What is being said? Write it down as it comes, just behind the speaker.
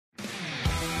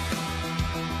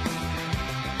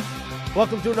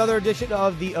Welcome to another edition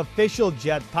of the Official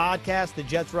Jets podcast. The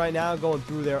Jets right now going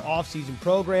through their offseason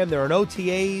program. They're in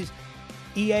OTAs.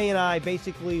 EA and I,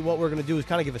 basically what we're going to do is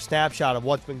kind of give a snapshot of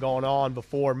what's been going on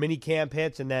before minicamp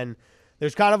hits, and then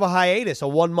there's kind of a hiatus, a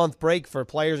 1-month break for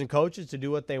players and coaches to do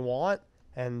what they want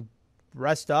and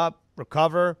rest up,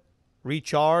 recover,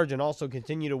 recharge, and also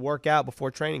continue to work out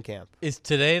before training camp. Is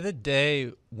today the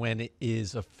day when it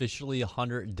is officially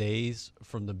 100 days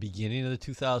from the beginning of the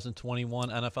 2021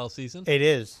 NFL season? It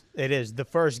is. It is. The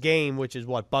first game, which is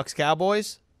what,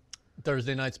 Bucs-Cowboys? Down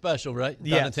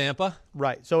in Tampa?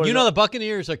 Right. So you know the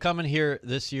Buccaneers are coming here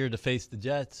this year to face the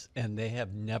Jets, and they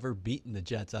have never beaten the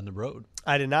Jets on the road.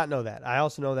 I did not know that. I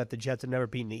also know that the Jets have never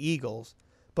beaten the Eagles,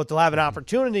 but they'll have an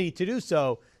opportunity to do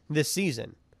so this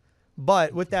season.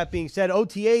 But with that being said,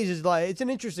 OTAs is it's an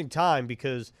interesting time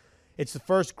because it's the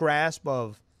first grasp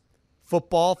of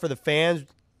football for the fans,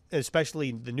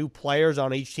 especially the new players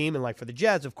on each team. And like for the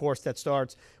Jets, of course, that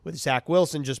starts with Zach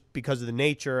Wilson just because of the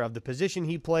nature of the position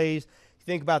he plays. You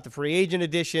think about the free agent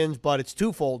additions, but it's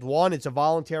twofold. One, it's a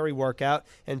voluntary workout.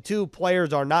 And two,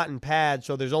 players are not in pads,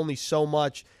 so there's only so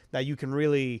much that you can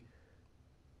really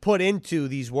put into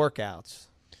these workouts.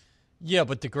 Yeah,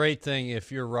 but the great thing,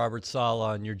 if you're Robert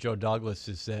Saleh and you're Joe Douglas,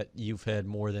 is that you've had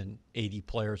more than 80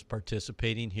 players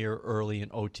participating here early in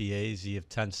OTAs. You have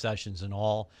 10 sessions in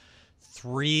all.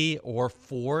 3 or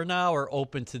 4 now are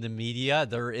open to the media.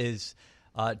 There is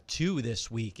 2 this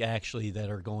week, actually,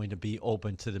 that are going to be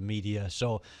open to the media.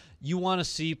 So you want to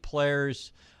see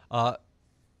players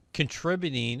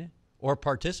contributing or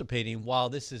participating while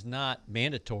this is not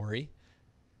mandatory.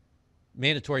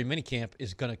 Mandatory minicamp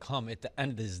is going to come at the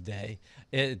end of this day,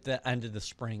 at the end of the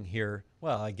spring here.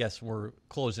 Well, I guess we're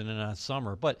closing in on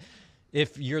summer. But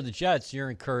if you're the Jets, you're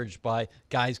encouraged by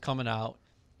guys coming out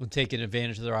and taking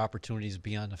advantage of their opportunities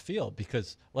beyond the field.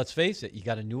 Because let's face it, you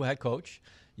got a new head coach.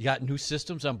 You got new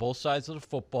systems on both sides of the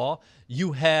football.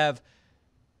 You have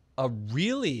a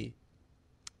really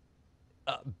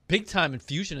big-time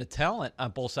infusion of talent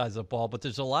on both sides of the ball, but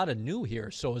there's a lot of new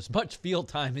here. So as much field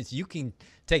time as you can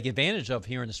take advantage of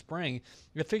here in the spring,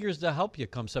 it figures to help you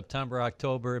come September,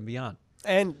 October, and beyond.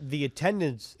 And the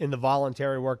attendance in the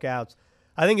voluntary workouts,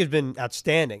 I think, has been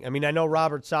outstanding. I mean, I know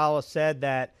Robert Saleh said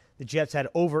that the Jets had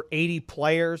over 80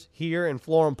 players here in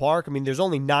Florham Park. I mean, there's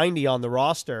only 90 on the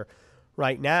roster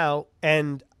right now,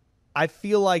 and I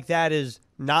feel like that is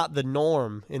not the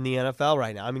norm in the NFL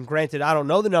right now. I mean, granted, I don't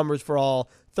know the numbers for all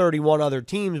 31 other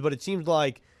teams, but it seems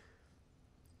like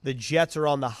the Jets are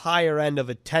on the higher end of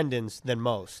attendance than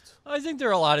most. I think there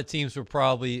are a lot of teams who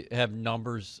probably have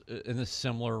numbers in a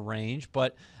similar range,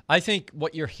 but I think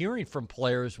what you're hearing from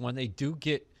players when they do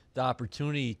get the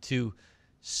opportunity to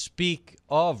speak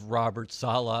of Robert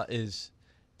Saleh is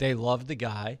they love the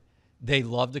guy, they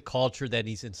love the culture that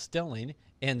he's instilling,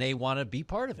 and they want to be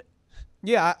part of it.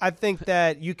 Yeah, I think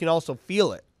that you can also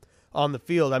feel it on the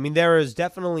field. I mean, there is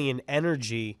definitely an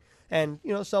energy, and,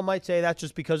 you know, some might say that's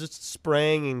just because it's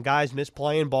spring and guys miss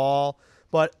playing ball,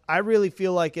 but I really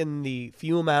feel like in the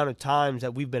few amount of times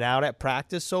that we've been out at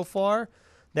practice so far,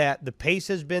 that the pace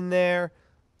has been there,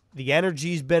 the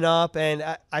energy's been up, and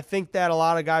I think that a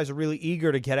lot of guys are really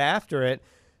eager to get after it,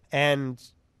 and,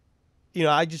 you know,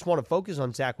 I just want to focus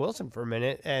on Zach Wilson for a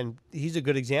minute, and he's a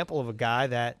good example of a guy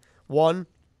that, one,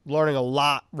 learning a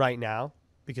lot right now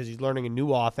because he's learning a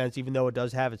new offense, even though it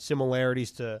does have its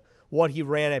similarities to what he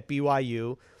ran at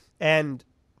BYU. And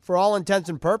for all intents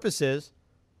and purposes,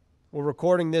 we're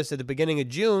recording this at the beginning of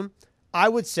June, I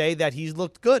would say that he's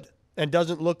looked good and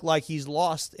doesn't look like he's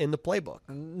lost in the playbook.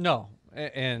 No,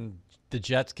 and the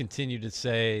Jets continue to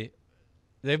say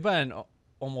they've been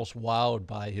almost wowed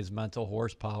by his mental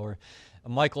horsepower.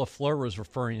 Michael LaFleur was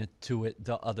referring to it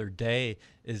the other day,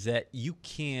 is that you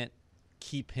can't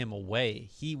keep him away.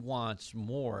 He wants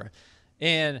more.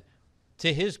 And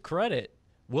to his credit,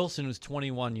 Wilson, who's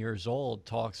 21 years old,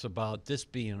 talks about this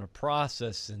being a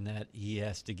process and that he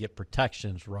has to get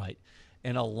protections right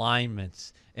and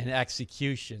alignments and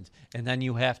executions. And then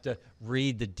you have to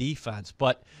read the defense.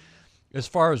 But as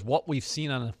far as what we've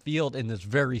seen on the field in this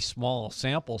very small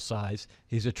sample size,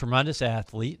 he's a tremendous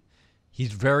athlete.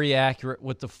 He's very accurate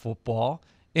with the football.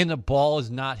 And the ball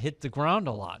has not hit the ground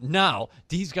a lot. Now,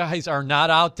 these guys are not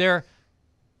out there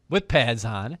with pads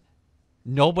on.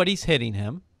 Nobody's hitting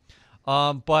him.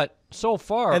 But so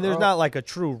far... And there's not like a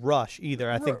true rush either.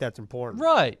 I think that's important.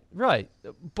 Right.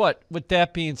 But with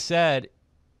that being said,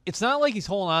 it's not like he's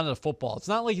holding on to the football. It's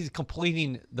not like he's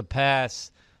completing the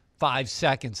pass 5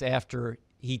 seconds after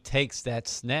he takes that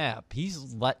snap.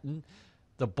 He's letting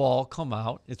the ball come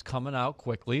out. It's coming out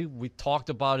quickly. We talked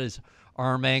about his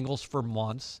arm angles for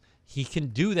months. He can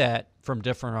do that from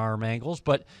different arm angles,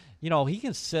 but he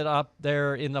can sit up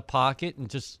there in the pocket and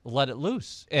just let it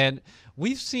loose. And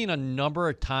we've seen a number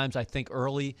of times, I think,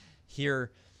 early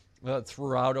here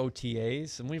throughout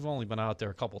OTAs, and we've only been out there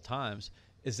a couple times,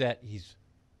 is that he's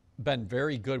been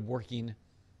very good working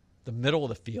the middle of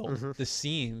the field, the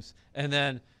seams, and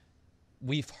then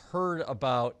we've heard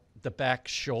about the back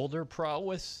shoulder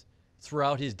prowess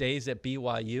throughout his days at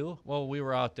BYU. Well, we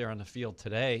were out there on the field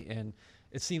today, and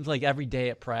it seems like every day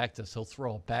at practice he'll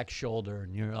throw a back shoulder,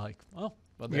 and you're like, well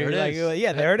there it is.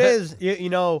 Yeah, there it is.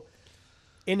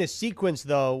 In a sequence,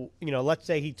 though, let's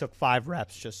say he took 5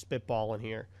 reps, just spitballing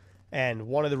here, and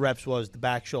one of the reps was the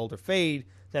back shoulder fade.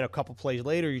 Then a couple plays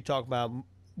later, you talk about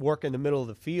work in the middle of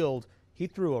the field. He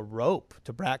threw a rope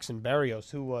to Braxton Berrios,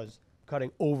 who was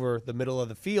cutting over the middle of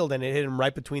the field, and it hit him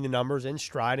right between the numbers in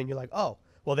stride, and you're like, oh,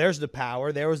 well, there's the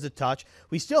power. There was the touch.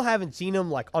 We still haven't seen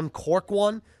him, uncork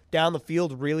one down the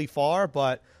field really far,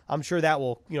 but I'm sure that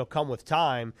will, come with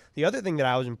time. The other thing that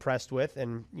I was impressed with,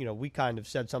 and, we kind of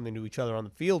said something to each other on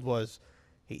the field, was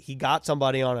he got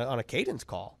somebody on a cadence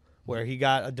call where he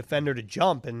got a defender to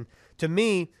jump. And to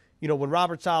me, when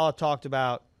Robert Saleh talked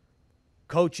about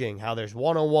coaching, how there's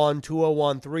 101,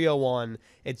 201, 301,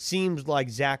 it seems like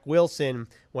Zach Wilson,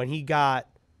 when he got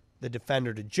the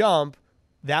defender to jump,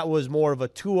 that was more of a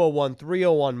 201,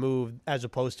 301 move as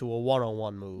opposed to a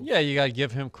 101 move. Yeah, you got to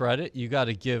give him credit. You got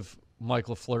to give Mike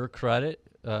LaFleur credit.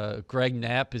 Greg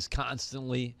Knapp is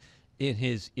constantly in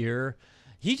his ear.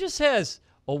 He just has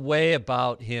a way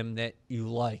about him that you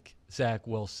like, Zach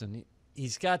Wilson.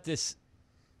 He's got this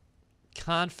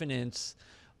confidence,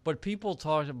 but people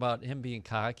talk about him being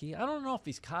cocky. I don't know if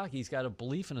he's cocky. He's got a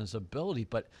belief in his ability,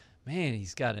 but, man,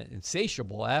 he's got an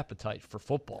insatiable appetite for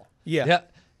football. Yeah.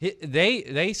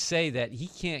 They say that he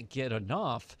can't get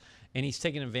enough, and he's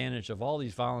taking advantage of all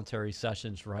these voluntary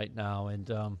sessions right now.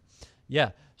 And,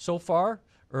 so far,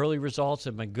 early results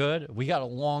have been good. We got a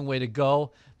long way to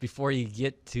go before you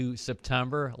get to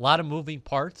September. A lot of moving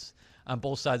parts on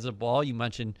both sides of the ball. You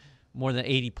mentioned more than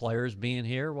 80 players being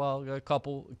here. Well, a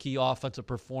couple key offensive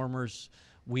performers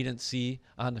we didn't see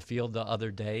on the field the other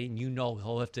day. And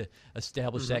he'll have to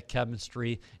establish that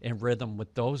chemistry and rhythm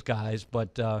with those guys.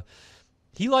 But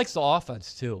he likes the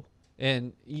offense, too.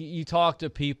 And you talk to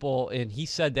people, and he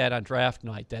said that on draft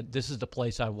night, that this is the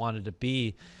place I wanted to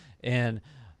be. And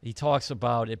he talks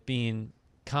about it being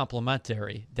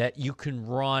complementary, that you can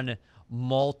run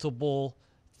multiple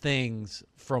things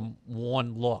from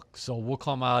one look. So we'll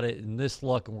come out in this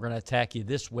look, and we're going to attack you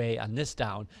this way on this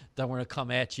down. Then we're going to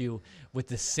come at you with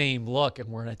the same look, and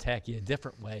we're going to attack you a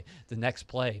different way the next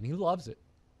play. And he loves it.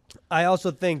 I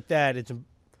also think that it's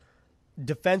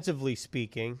defensively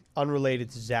speaking,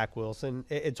 unrelated to Zach Wilson,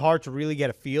 it's hard to really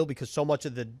get a feel because so much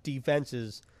of the defense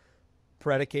is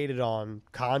predicated on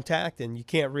contact, and you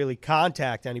can't really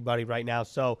contact anybody right now.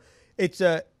 So it's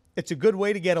a good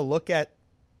way to get a look at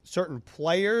certain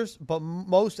players, but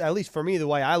most, at least for me, the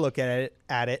way I look at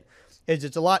it is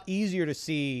it's a lot easier to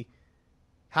see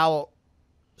how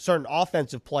certain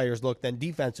offensive players look than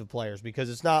defensive players,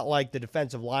 because it's not like the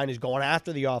defensive line is going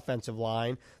after the offensive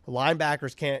line. The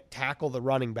linebackers can't tackle the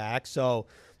running back. So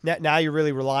now you're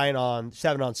really relying on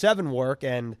 7-on-7 work.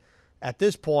 And at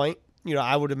this point,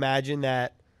 I would imagine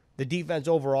that the defense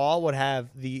overall would have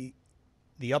the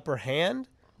upper hand,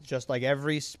 just like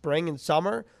every spring and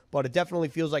summer. But it definitely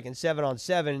feels like in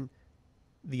 7-on-7,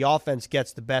 the offense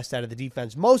gets the best out of the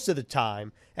defense most of the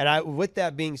time. And with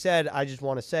that being said, I just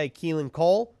want to say Keelan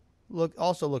Cole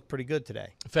also looked pretty good today.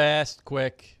 Fast,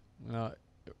 quick.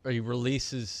 He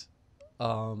releases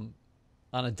on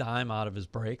a dime out of his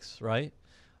breaks, right?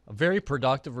 A very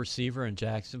productive receiver in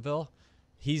Jacksonville.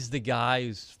 He's the guy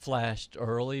who's flashed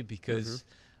early because,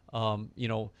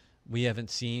 we haven't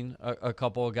seen a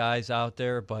couple of guys out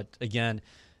there. But, again,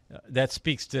 that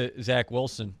speaks to Zach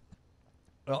Wilson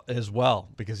as well,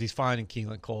 because he's finding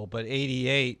Keelan Cole. But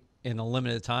 88 in the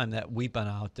limited time that we've been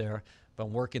out there,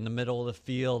 been working the middle of the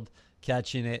field,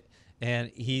 catching it,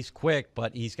 and he's quick,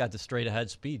 but he's got the straight ahead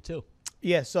speed too.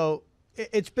 Yeah, so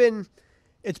it's been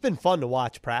fun to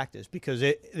watch practice, because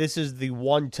this is the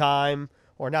one time,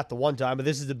 or not the one time, but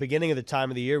this is the beginning of the time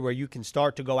of the year where you can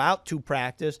start to go out to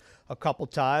practice a couple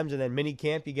times, and then mini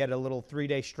camp you get a little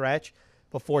 3-day stretch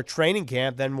before training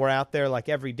camp. Then we're out there like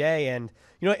every day. And,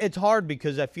 it's hard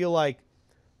because I feel like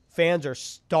fans are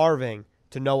starving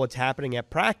to know what's happening at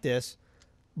practice,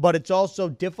 but it's also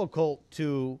difficult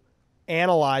to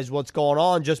analyze what's going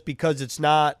on just because it's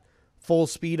not full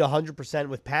speed 100%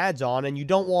 with pads on, and you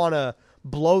don't want to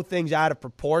blow things out of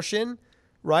proportion,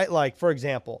 right? Like, for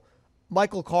example,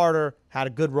 Michael Carter had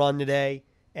a good run today,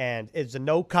 and it's a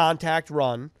no-contact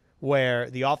run, where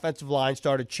the offensive line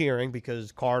started cheering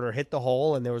because Carter hit the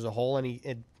hole and there was a hole and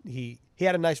he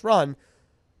had a nice run,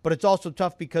 but it's also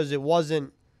tough because there was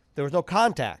no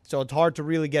contact, so it's hard to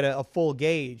really get a full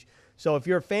gauge. So if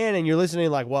you're a fan and you're listening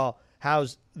like, well,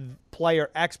 how's player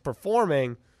X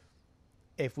performing?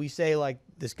 If we say like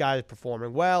this guy is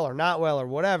performing well or not well or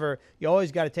whatever, you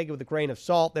always got to take it with a grain of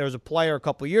salt. There was a player a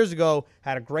couple of years ago,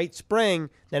 had a great spring,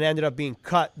 then ended up being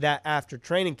cut that after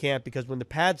training camp because when the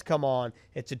pads come on,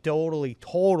 it's a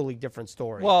totally different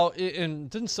story. Well, and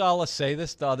didn't Salah say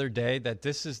this the other day, that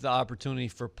this is the opportunity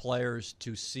for players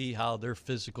to see how their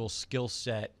physical skill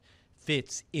set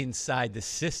fits inside the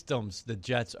systems the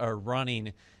Jets are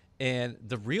running? And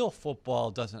the real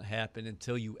football doesn't happen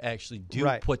until you actually do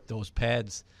put those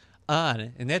pads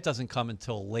on, and that doesn't come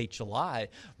until late July.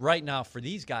 Right now, for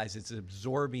these guys, it's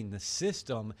absorbing the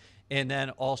system and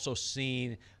then also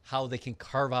seeing how they can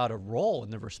carve out a role in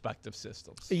the respective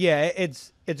systems. Yeah,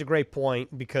 it's a great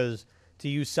point because, to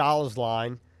use Salah's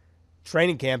line,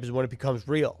 training camp is when it becomes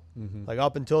real. Mm-hmm. Like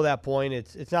up until that point,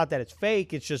 it's not that it's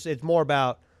fake. It's more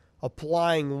about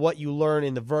applying what you learn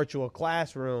in the virtual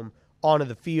classroom onto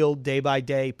the field day by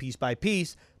day, piece by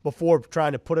piece, before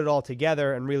trying to put it all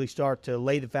together and really start to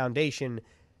lay the foundation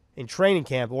in training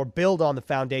camp or build on the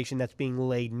foundation that's being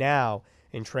laid now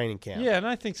in training camp. Yeah, and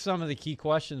I think some of the key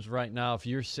questions right now, if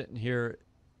you're sitting here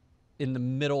in the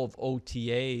middle of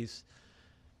OTAs,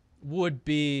 would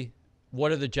be,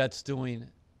 what are the Jets doing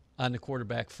on the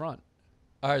quarterback front?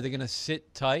 Are they going to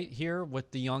sit tight here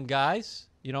with the young guys?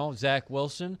 You know, Zach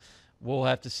Wilson, we'll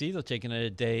have to see. They're taking it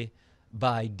a day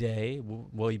by day.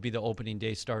 Will he be the opening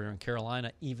day starter in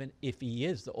Carolina? Even if he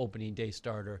is the opening day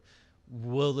starter,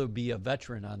 will there be a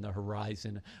veteran on the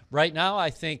horizon? Right now, I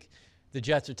think the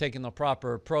Jets are taking the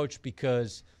proper approach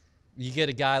because you get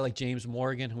a guy like James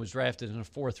Morgan, who was drafted in the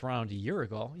 4th round a year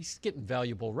ago. He's getting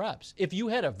valuable reps. If you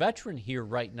had a veteran here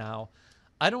right now,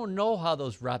 I don't know how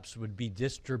those reps would be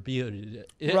distributed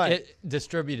in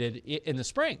the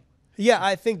spring. Yeah,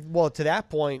 I think, well, to that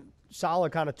point,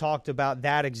 Saleh kind of talked about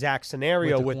that exact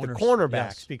scenario with the cornerbacks,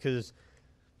 yes, because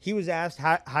he was asked,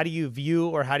 how do you view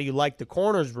or how do you like the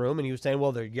corners room? And he was saying,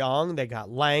 well, they're young, they got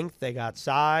length, they got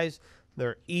size,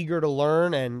 they're eager to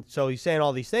learn. And so he's saying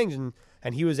all these things.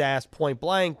 And he was asked point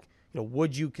blank,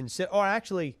 would you consider, or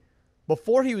actually,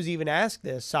 before he was even asked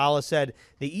this, Saleh said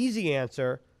the easy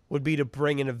answer would be to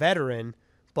bring in a veteran,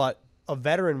 but a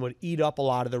veteran would eat up a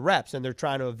lot of the reps. And they're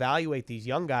trying to evaluate these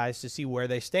young guys to see where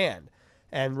they stand.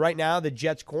 And right now, the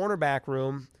Jets cornerback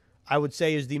room, I would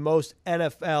say, is the most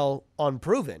NFL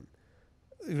unproven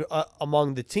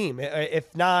among the team. If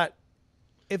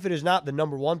it is not the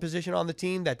number one position on the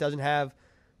team that doesn't have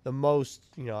the most,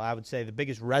 I would say the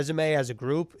biggest resume as a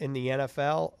group in the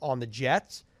NFL on the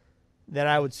Jets, then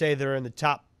I would say they're in the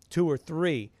top 2 or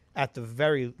 3 at the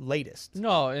very latest.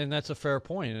 No, and that's a fair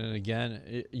point. And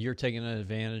again, you're taking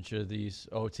advantage of these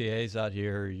OTAs out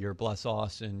here. You're Bless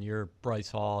Austin, you're Bryce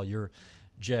Hall, you're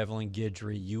Javelin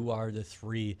Guidry. You are the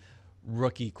 3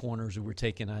 rookie corners who were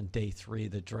taken on day 3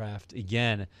 of the draft.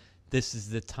 Again, this is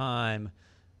the time,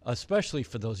 especially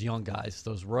for those young guys,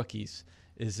 those rookies,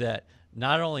 is that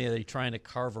not only are they trying to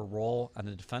carve a role on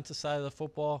the defensive side of the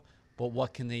football, but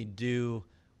what can they do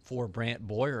for Brant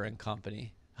Boyer and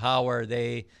company? How are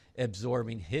they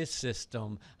absorbing his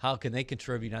system? How can they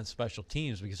contribute on special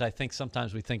teams? Because I think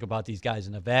sometimes we think about these guys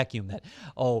in a vacuum that,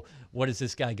 oh, what is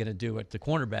this guy going to do at the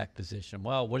cornerback position?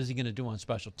 Well, what is he going to do on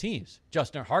special teams?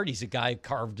 Justin Hardy's a guy who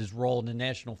carved his role in the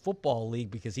National Football League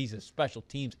because he's a special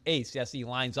teams ace. Yes, he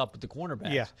lines up with the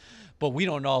cornerbacks. Yeah. But we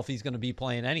don't know if he's going to be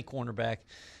playing any cornerback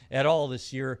at all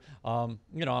this year. I'm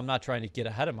not trying to get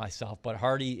ahead of myself, but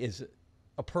Hardy is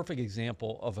a perfect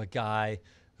example of a guy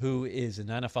who is an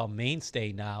NFL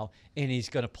mainstay now, and he's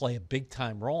going to play a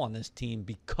big-time role on this team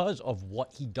because of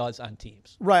what he does on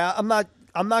teams. Right.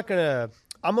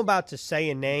 I'm about to say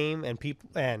a name, and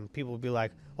people will be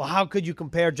like, well, how could you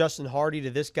compare Justin Hardy to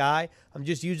this guy? I'm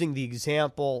just using the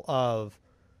example of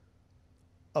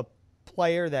a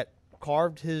player that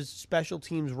carved his special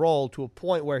teams role to a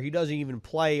point where he doesn't even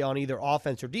play on either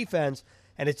offense or defense,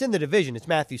 and it's in the division. It's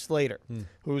Matthew Slater,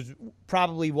 who's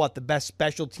probably, the best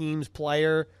special teams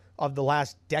player of the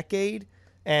last decade,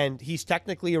 and he's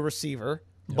technically a receiver,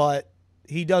 but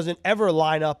he doesn't ever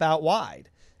line up out wide.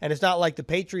 And it's not like the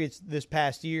Patriots this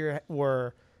past year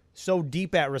were so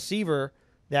deep at receiver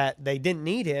that they didn't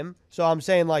need him. So I'm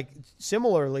saying,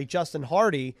 similarly, Justin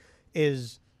Hardy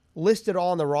is listed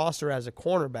on the roster as a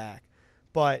cornerback,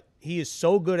 but he is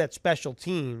so good at special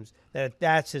teams that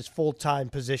that's his full-time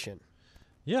position.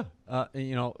 Yeah. So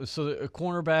a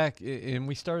cornerback, and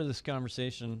we started this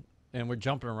conversation, and we're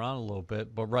jumping around a little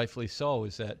bit, but rightfully so,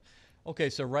 is that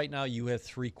Okay, so right now you have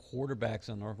 3 quarterbacks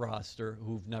on the roster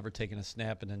who've never taken a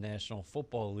snap in the National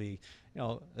Football League.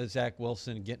 Zach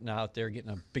Wilson getting out there,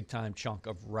 getting a big-time chunk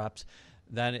of reps.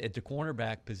 Then at the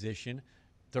cornerback position,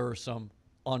 there are some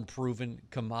unproven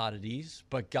commodities,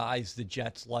 but guys the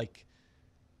Jets like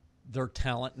their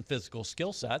talent and physical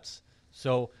skill sets.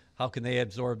 So how can they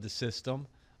absorb the system?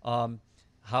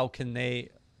 How can they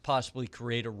possibly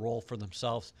create a role for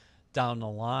themselves down the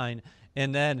line?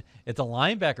 And then at the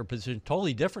linebacker position,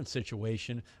 totally different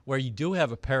situation where you do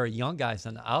have a pair of young guys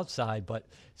on the outside, but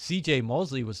C.J.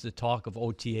 Mosley was the talk of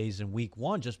OTAs in week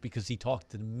 1 just because he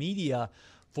talked to the media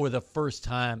for the first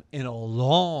time in a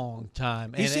long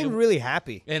time. He seemed really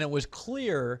happy. And it was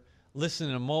clear,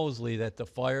 listening to Mosley, that the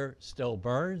fire still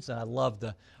burns. And I love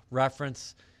the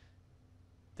reference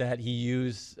that he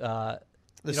used from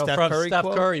Steph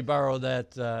Curry borrowed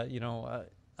that,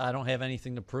 I don't have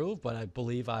anything to prove, but I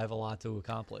believe I have a lot to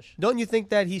accomplish. Don't you think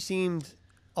that he seemed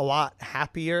a lot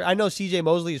happier? I know C.J.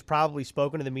 Mosley has probably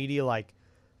spoken to the media like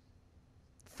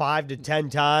 5 to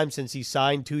 10 times since he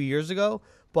signed 2 years ago,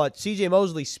 but C.J.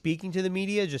 Mosley speaking to the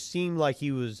media just seemed like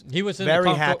he was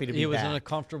very happy to be back. He was in a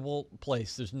comfortable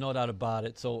place. There's no doubt about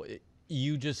it. So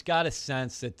you just got a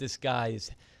sense that this guy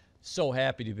is so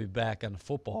happy to be back on the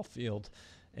football field.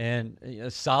 And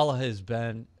Saleh has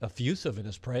been effusive in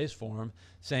his praise for him,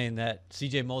 saying that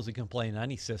C.J. Mosley can play in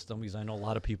any system, because I know a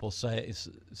lot of people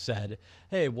said,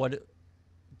 hey, what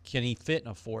can he fit in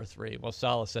a 4-3? Well,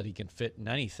 Saleh said he can fit in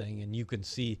anything, and you can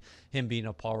see him being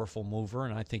a powerful mover,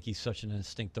 and I think he's such an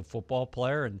instinctive football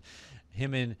player. And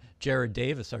him and Jared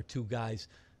Davis are 2 guys,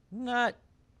 not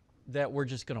that we're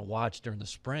just going to watch during the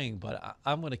spring, but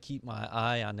I'm going to keep my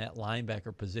eye on that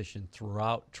linebacker position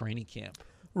throughout training camp.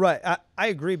 Right. I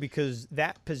agree, because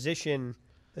that position,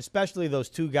 especially those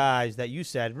 2 guys that you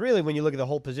said, really when you look at the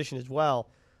whole position as well,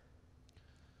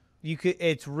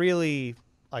 it's really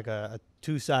like a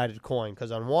two-sided coin,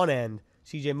 because on one end,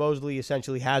 C.J. Mosley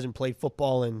essentially hasn't played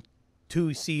football in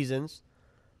 2 seasons,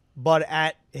 but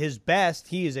at his best,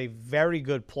 he is a very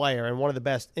good player and one of the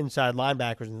best inside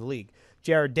linebackers in the league.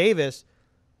 Jared Davis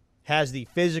has the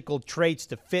physical traits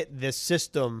to fit this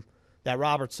system that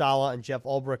Robert Saleh and Jeff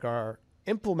Ulbrich are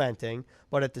implementing,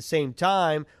 but at the same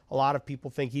time, a lot of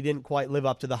people think he didn't quite live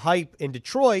up to the hype in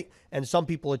Detroit, and some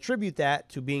people attribute that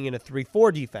to being in a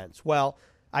 3-4 defense. Well,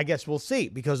 I guess we'll see,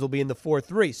 because they'll be in the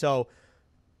 4-3. So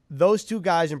those 2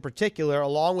 guys in particular,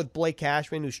 along with Blake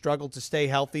Cashman, who struggled to stay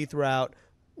healthy throughout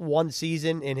 1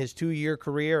 season in his 2-year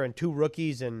career, and 2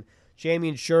 rookies, and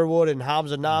Jamien Sherwood and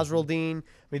Hamza Nasruddin. I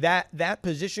mean, that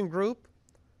position group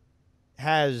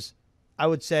has, I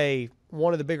would say,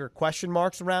 one of the bigger question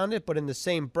marks around it, but in the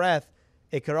same breath,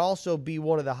 it could also be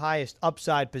one of the highest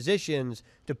upside positions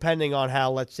depending on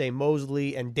how, let's say,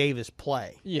 Mosley and Davis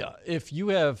play. Yeah, if you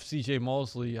have C.J.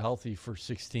 Mosley healthy for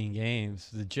 16 games,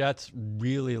 the Jets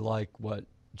really like what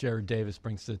Jared Davis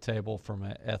brings to the table from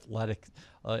an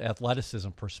athleticism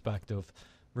perspective.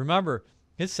 Remember,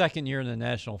 his second year in the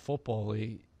National Football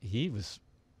League, he was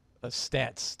a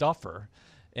stat stuffer,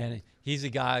 and he's a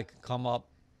guy who can come up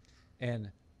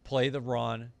and play the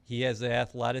run. He has the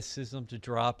athleticism to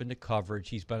drop into coverage.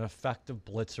 He's been an effective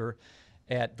blitzer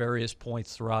at various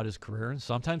points throughout his career, and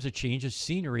sometimes a change of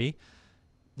scenery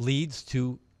leads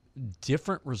to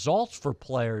different results for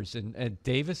players. And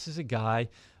Davis is a guy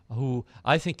who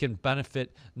I think can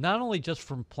benefit not only just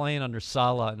from playing under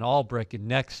Saleh and Ulbrich and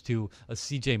next to a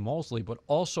C.J. Mosley, but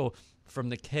also from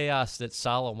the chaos that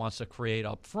Saleh wants to create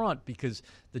up front, because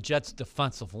the Jets'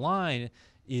 defensive line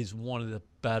is one of the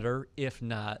better, if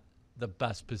not the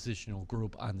best positional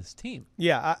group on this team.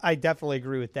 Yeah, I definitely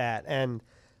agree with that. And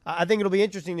I think it'll be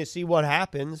interesting to see what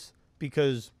happens,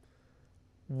 because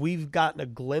we've gotten a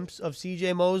glimpse of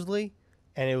C.J. Mosley,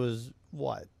 and it was,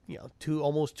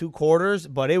 almost 2 quarters,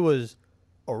 but it was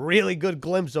a really good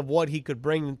glimpse of what he could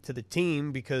bring to the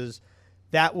team, because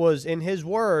that was, in his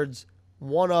words,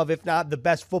 one of, if not the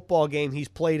best football game he's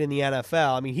played in the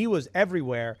NFL. I mean, he was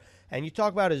everywhere. And you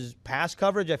talk about his pass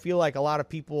coverage, I feel like a lot of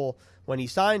people, when he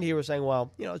signed here, were saying,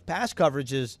 well, his pass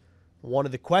coverage is one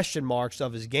of the question marks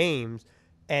of his games.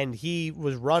 And he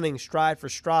was running stride for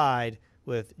stride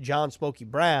with John Smokey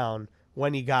Brown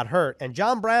when he got hurt. And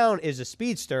John Brown is a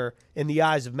speedster in the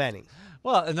eyes of many.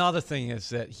 Well, another thing is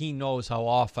that he knows how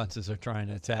offenses are trying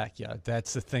to attack you.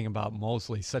 That's the thing about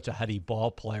Mosley. He's such a heady ball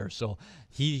player. So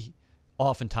he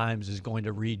oftentimes is going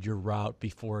to read your route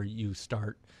before you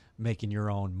start making your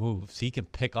own moves. He can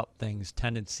pick up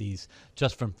tendencies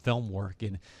just from film work.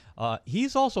 And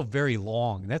he's also very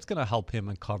long. That's going to help him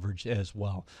in coverage as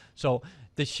well. So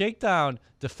the shakedown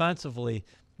defensively,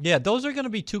 yeah, those are going to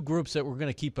be 2 groups that we're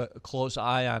going to keep a close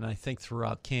eye on, I think,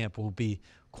 throughout camp. Will be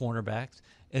cornerbacks,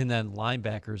 and then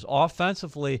linebackers.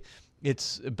 Offensively,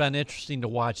 it's been interesting to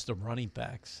watch the running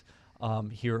backs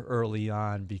here early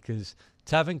on because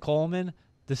Tevin Coleman,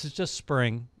 this is just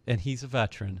spring, and he's a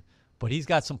veteran, but he's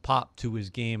got some pop to his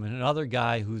game. And another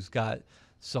guy who's got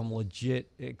some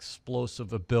legit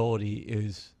explosive ability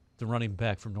is the running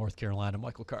back from North Carolina,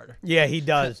 Michael Carter. Yeah, he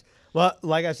does. Well,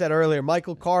 like I said earlier,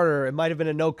 Michael Carter, it might have been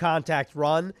a no-contact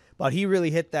run, but he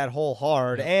really hit that hole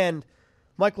hard. Yep. And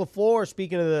Mike LaFleur,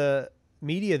 speaking to the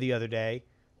media the other day,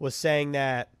 was saying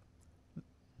that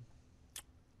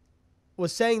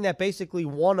basically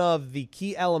one of the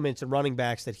key elements in running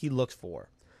backs that he looks for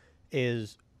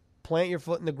is plant your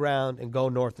foot in the ground and go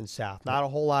north and south. Not a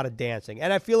whole lot of dancing.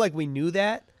 And I feel like we knew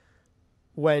that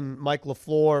when Mike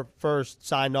LaFleur first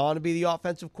signed on to be the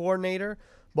offensive coordinator.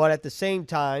 But at the same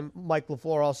time, Mike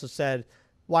LaFleur also said,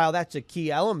 while that's a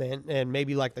key element and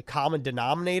maybe like the common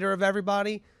denominator of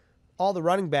everybody, all the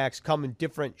running backs come in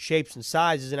different shapes and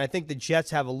sizes. And I think the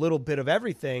Jets have a little bit of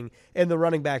everything in the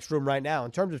running backs room right now.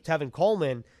 In terms of Tevin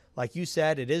Coleman, like you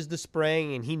said, it is the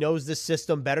spring, and he knows this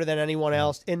system better than anyone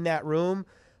else in that room.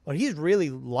 But he's really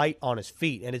light on his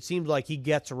feet, and it seems like he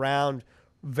gets around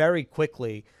very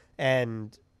quickly,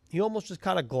 and he almost just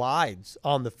kind of glides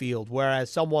on the field,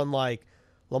 whereas someone like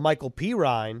LaMichael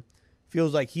Pirine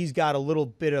feels like he's got a little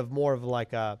bit of more of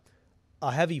like a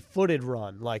heavy-footed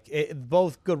run.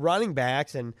 Both good running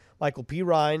backs, and Michael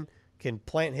Pirine can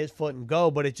plant his foot and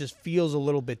go, but it just feels a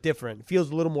little bit different. It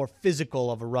feels a little more physical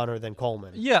of a runner than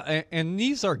Coleman. Yeah, and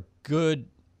these are good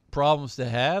problems to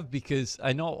have because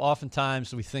I know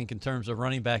oftentimes we think in terms of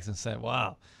running backs and say,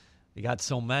 wow, you got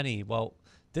so many. Well,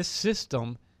 this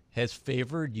system has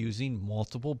favored using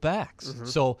multiple backs. Mm-hmm.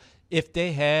 So if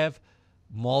they have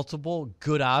multiple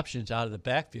good options out of the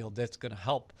backfield, that's going to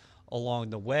help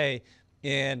along the way.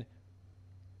 And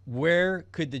where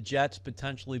could the Jets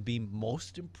potentially be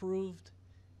most improved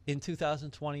in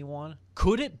 2021?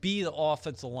 Could it be the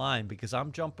offensive line? Because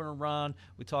I'm jumping around.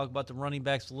 We talked about the running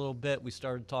backs a little bit. We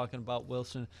started talking about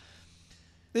Wilson.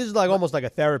 This is almost like a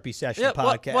therapy session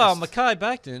podcast. Well, Mekhi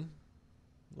Becton,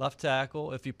 left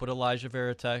tackle. If you put Elijah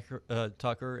Vera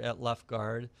Tucker at left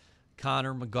guard,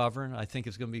 Connor McGovern, I think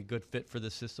is going to be a good fit for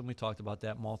the system. We talked about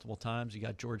that multiple times. You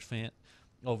got George Fant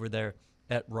over there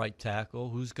at right tackle.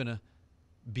 Who's going to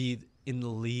be in the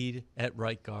lead at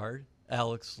right guard?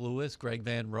 Alex Lewis, Greg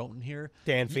Van Roten here.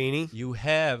 Dan Feeney. You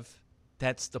have,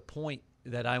 that's the point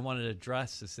that I wanted to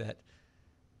address, is that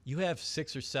you have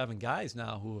 6 or 7 guys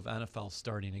now who have NFL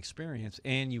starting experience,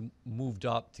 and you moved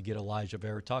up to get Elijah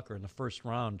Vera Tucker in the first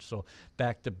round, so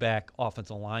back-to-back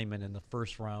offensive linemen in the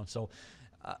first round. So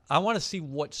I want to see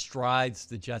what strides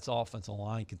the Jets' offensive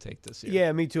line can take this year.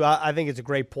 Yeah, me too. I think it's a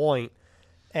great point.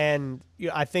 And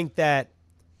I think that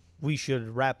we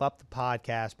should wrap up the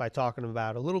podcast by talking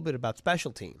about a little bit about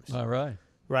special teams. All right.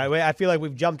 Right. I feel like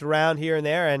we've jumped around here and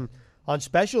there. And on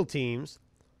special teams,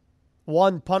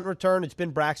 one punt return, it's been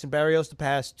Braxton Berrios the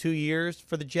past 2 years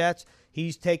for the Jets.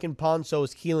 He's taken punts. So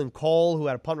is Keelan Cole, who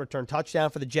had a punt return touchdown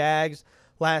for the Jags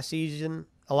last season.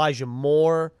 Elijah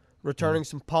Moore returning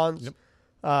some punts. Yep.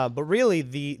 But really,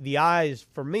 the eyes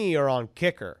for me are on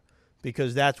kicker,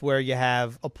 because that's where you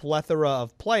have a plethora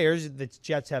of players. The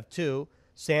Jets have 2.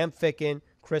 Sam Ficken,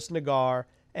 Chris Nagar,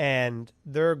 and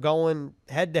they're going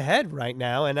head-to-head right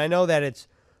now. And I know that it's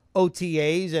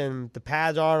OTAs and the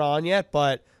pads aren't on yet,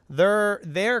 but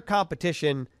their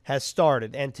competition has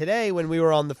started. And today, when we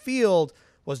were on the field,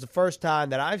 was the first time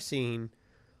that I've seen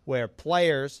where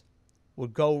players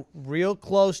would go real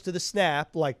close to the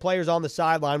snap, like players on the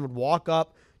sideline would walk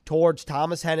up towards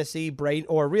Thomas Hennessy,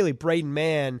 Braden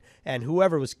Mann, and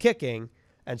whoever was kicking,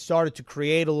 and started to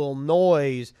create a little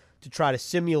noise to try to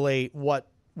simulate what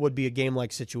would be a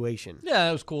game-like situation. Yeah,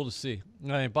 that was cool to see. I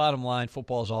mean, bottom line,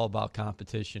 football is all about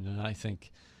competition, and I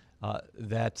think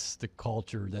that's the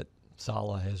culture that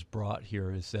Saleh has brought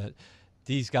here, is that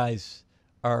these guys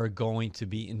are going to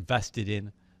be invested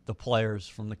in the players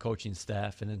from the coaching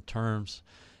staff, and in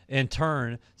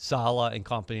turn, Saleh and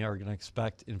company are going to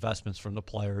expect investments from the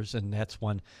players, and that's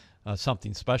when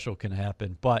something special can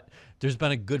happen. But there's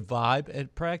been a good vibe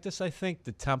at practice, I think.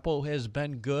 The tempo has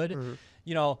been good. Mm-hmm.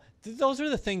 You know, those are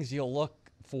the things you'll look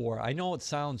for. I know it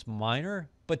sounds minor,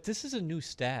 but this is a new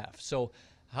staff. So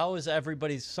how is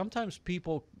everybody? Sometimes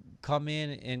people come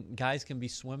in and guys can be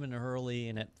swimming early,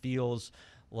 and it feels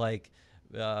like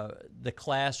the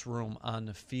classroom on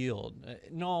the field.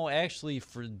 No, actually,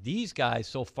 for these guys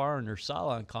so far under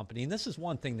Saleh and company, and this is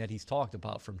one thing that he's talked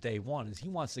about from day one, is he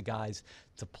wants the guys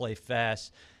to play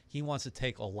fast. He wants to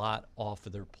take a lot off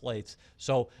of their plates.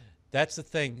 So that's the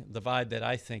thing, the vibe that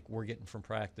I think we're getting from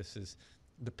practice is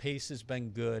the pace has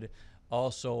been good.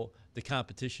 Also, the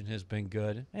competition has been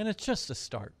good, and it's just a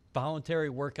start. Voluntary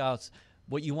workouts,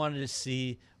 what you wanted to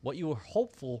see, what you were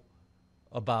hopeful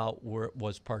about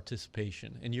was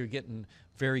participation, and you're getting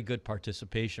very good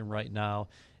participation right now,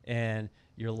 and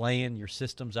you're laying your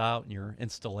systems out and your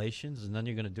installations, and then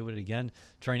you're going to do it again,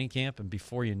 training camp, and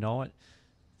before you know it,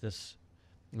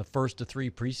 the first of 3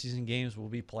 preseason games will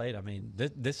be played. I mean,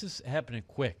 this is happening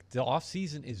quick. The off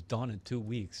season is done in 2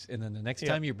 weeks, and then the next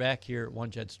time you're back here at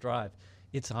One Jets Drive,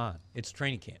 it's on. It's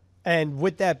training camp. And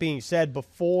with that being said,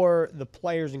 before the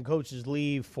players and coaches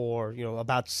leave for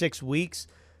about 6 weeks,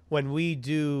 when we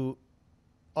do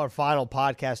our final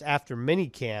podcast after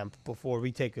minicamp, before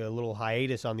we take a little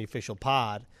hiatus on the official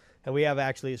pod, and we have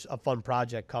actually a fun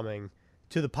project coming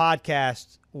to the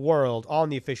podcast world on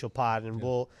the official pod, and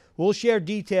we'll share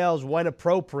details when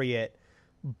appropriate.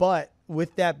 But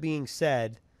with that being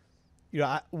said,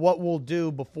 what we'll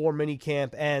do before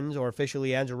minicamp ends or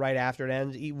officially ends or right after it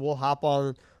ends, we'll hop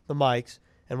on the mics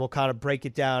and we'll kind of break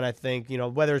it down. I think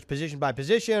whether it's position by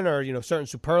position or certain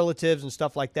superlatives and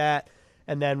stuff like that,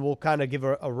 and then we'll kind of give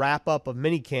a wrap up of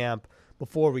minicamp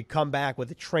before we come back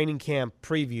with a training camp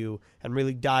preview and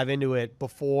really dive into it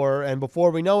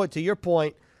before we know it. To your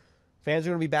point, fans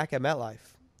are going to be back at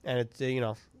MetLife, and it's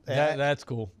that's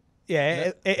cool.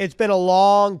 Yeah, it's been a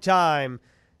long time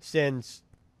since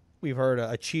we've heard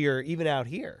a cheer even out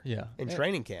here. In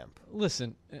training camp.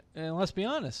 Listen, and let's be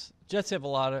honest, Jets have a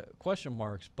lot of question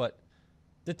marks, but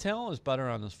the talent is better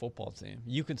on this football team.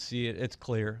 You can see it; it's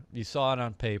clear. You saw it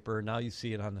on paper. Now you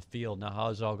see it on the field. Now, how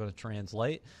is it all going to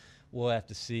translate? We'll have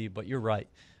to see, but you're right.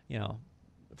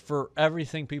 For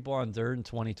everything people endured in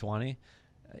 2020,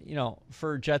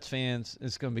 for Jets fans,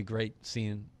 it's going to be great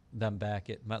seeing them back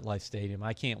at MetLife Stadium.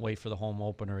 I can't wait for the home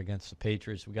opener against the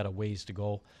Patriots. We got a ways to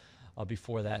go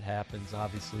before that happens.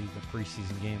 Obviously, the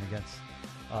preseason game against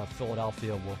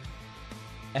Philadelphia will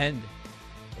end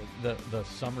the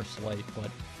summer slate,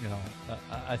 but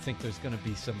I think there's going to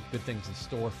be some good things in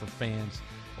store for fans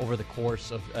over the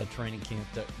course of a training camp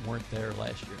that weren't there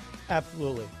last year.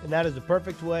 Absolutely. And that is the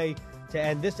perfect way to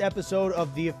end this episode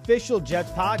of the official Jets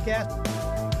podcast.